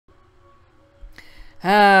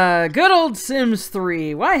Good old Sims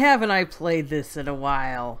 3. Why haven't I played this in a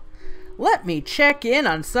while? Let me check in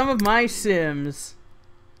on some of my Sims.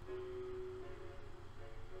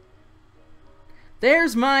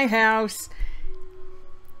 There's my house.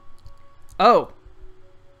 Oh.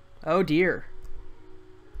 Oh dear.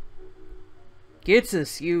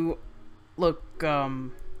 Gitsis, you look,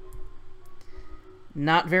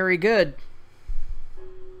 not very good.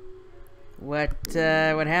 What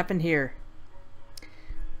happened here?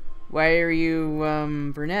 Why are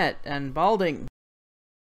you, brunette and balding?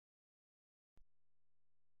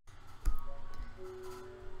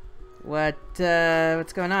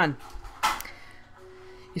 What's going on?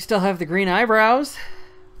 You still have the green eyebrows?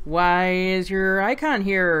 Why is your icon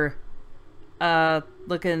here,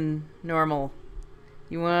 looking normal?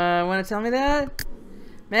 You, wanna tell me that?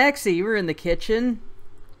 Maxie, you were in the kitchen.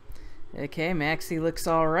 Okay, Maxie looks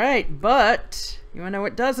alright, but you wanna know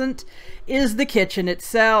what doesn't? Is the kitchen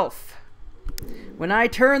itself. When I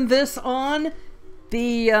turned this on,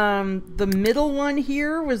 the middle one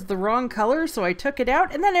here was the wrong color, so I took it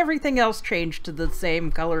out, and then everything else changed to the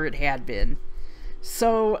same color it had been.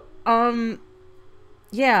 So,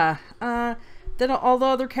 yeah, then all the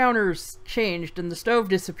other counters changed and the stove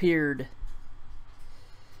disappeared.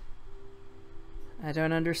 I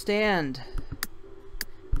don't understand.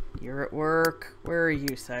 You're at work. Where are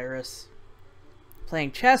you, Cyrus?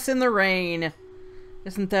 Playing chess in the rain.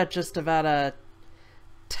 Isn't that just about a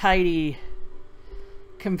tidy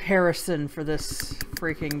comparison for this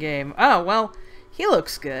freaking game? Oh, well, he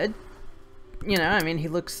looks good. You know, I mean, he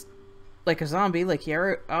looks like a zombie like he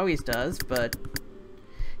always does, but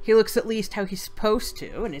he looks at least how he's supposed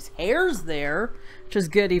to, and his hair's there, which is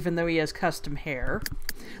good even though he has custom hair.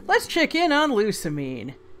 Let's check in on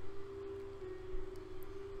Lusamine.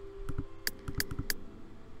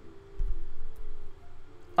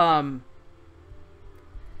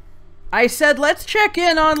 I said let's check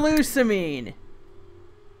in on Lusamine.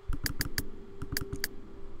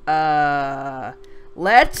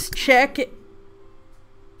 Let's check it.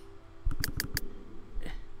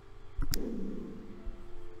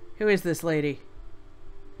 Who is this lady?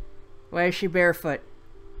 Why is she barefoot?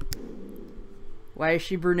 Why is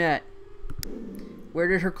she brunette? Where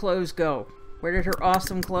did her clothes go? Where did her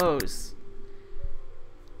awesome clothes?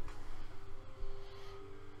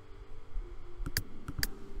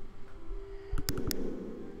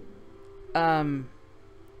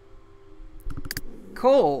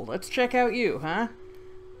 Cole, let's check out you, huh?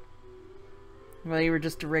 Well, you were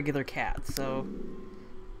just a regular cat, so...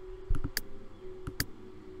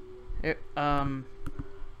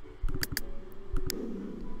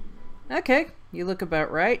 Okay, you look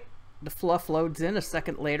about right. The fluff loads in a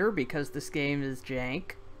second later because this game is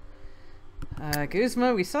jank.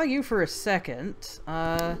 Guzma, we saw you for a second.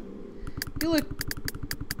 You look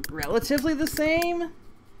relatively the same.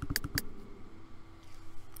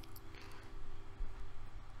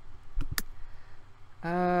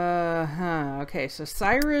 Okay, so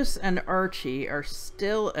Cyrus and Archie are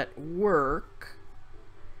still at work.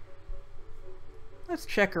 Let's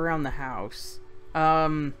check around the house.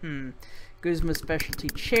 Guzma's specialty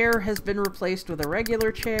chair has been replaced with a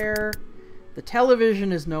regular chair. The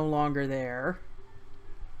television is no longer there.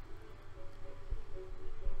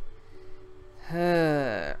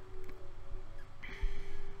 The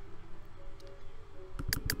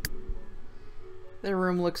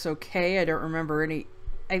room looks okay. I don't remember any...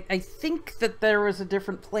 I think that there was a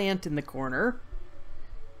different plant in the corner.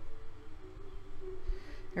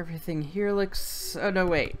 Everything here looks... Oh, no,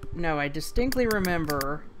 wait. No, I distinctly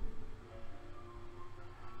remember...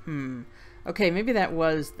 Okay, maybe that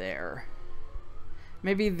was there.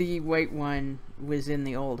 Maybe the white one was in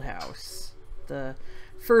the old house. The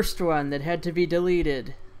first one that had to be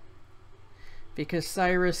deleted. Because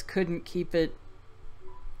Cyrus couldn't keep it...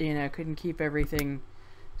 You know, couldn't keep everything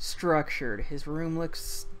structured. His room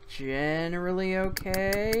looks generally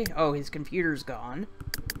okay. Oh, his computer's gone.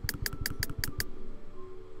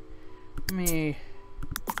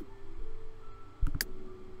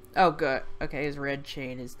 Oh, good. Okay, his red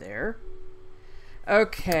chain is there.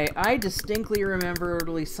 Okay, I distinctly remember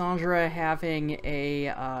Lysandra having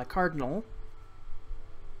a cardinal.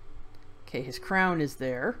 Okay, his crown is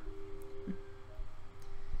there.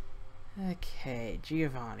 Okay,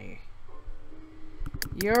 Giovanni.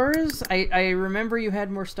 Yours, I remember you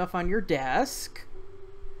had more stuff on your desk.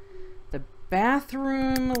 The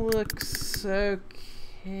bathroom looks okay.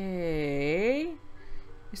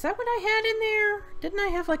 Is that what I had in there? Didn't I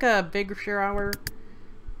have like a big shower?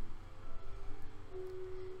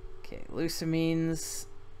 Okay, Lusamine's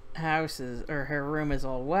house is, or her room is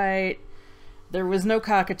all white. There was no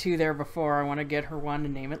cockatoo there before. I want to get her one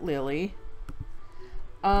and name it Lily.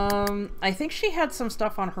 I think she had some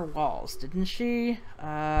stuff on her walls, didn't she?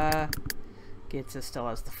 Gitza still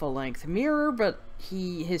has the full-length mirror, but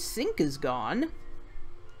his sink is gone.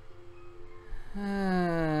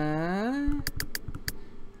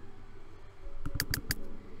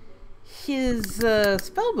 His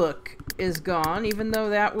spellbook is gone, even though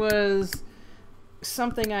that was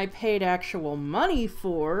something I paid actual money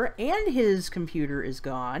for, and his computer is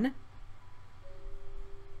gone.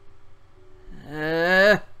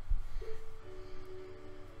 This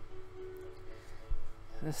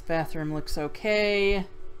bathroom looks okay.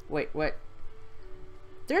 Wait, what?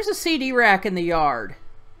 There's a CD rack in the yard.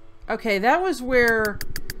 Okay, that was where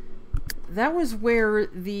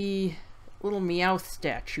the little Meowth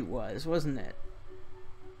statue was, wasn't it?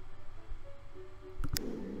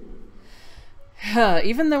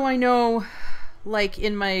 Even though I know, like,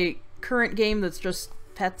 in my current game that's just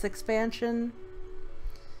Pets expansion.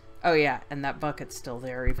 Oh yeah, and that bucket's still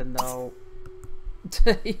there, even though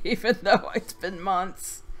even though it's been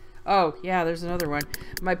months. Oh yeah, there's another one.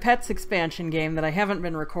 My Pets expansion game that I haven't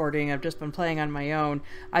been recording, I've just been playing on my own.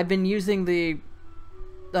 I've been using the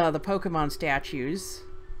Pokemon statues.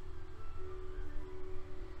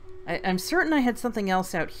 I'm certain I had something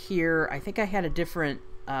else out here. I think I had a different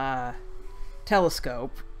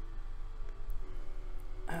telescope.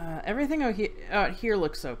 Everything out here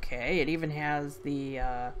looks okay. It even has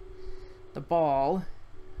the ball,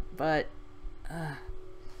 but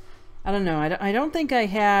I don't know. I don't think I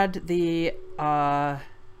had the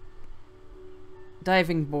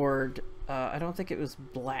diving board. I don't think it was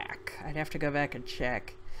black. I'd have to go back and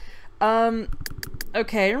check.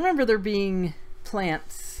 Okay, I remember there being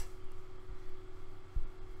plants.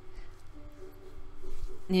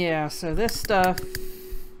 Yeah, so this stuff,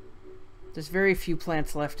 there's very few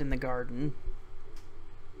plants left in the garden.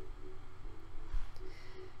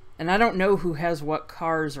 And I don't know who has what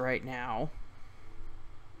cars right now.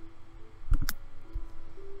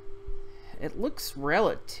 It looks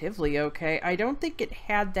relatively okay. I don't think it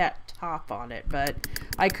had that top on it, but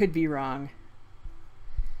I could be wrong.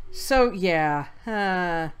 So, yeah.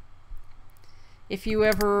 If you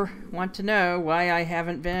ever want to know why I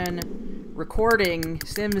haven't been recording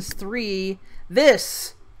Sims 3,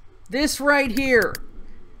 this right here,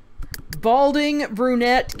 Balding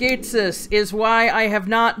Brunette Gatessus, is why I have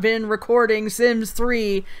not been recording Sims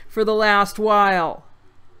 3 for the last while.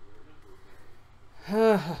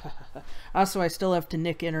 Also, I still have to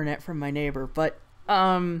nick internet from my neighbor, but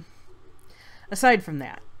aside from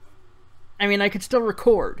that, I mean, I could still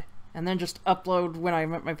record and then just upload when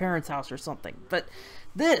I'm at my parents' house or something. But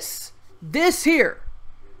this here,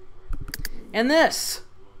 and this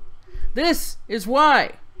is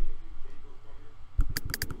why.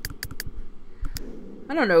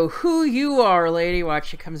 I don't know who you are, lady. Watch,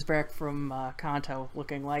 she comes back from Kanto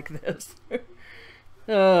looking like this.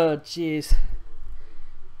 Oh, jeez.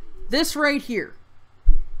 This right here.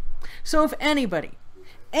 So if anybody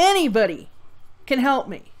can help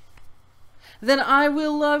me, then I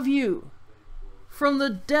will love you from the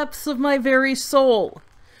depths of my very soul.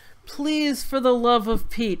 Please, for the love of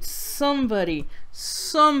Pete, somebody,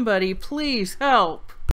 please help.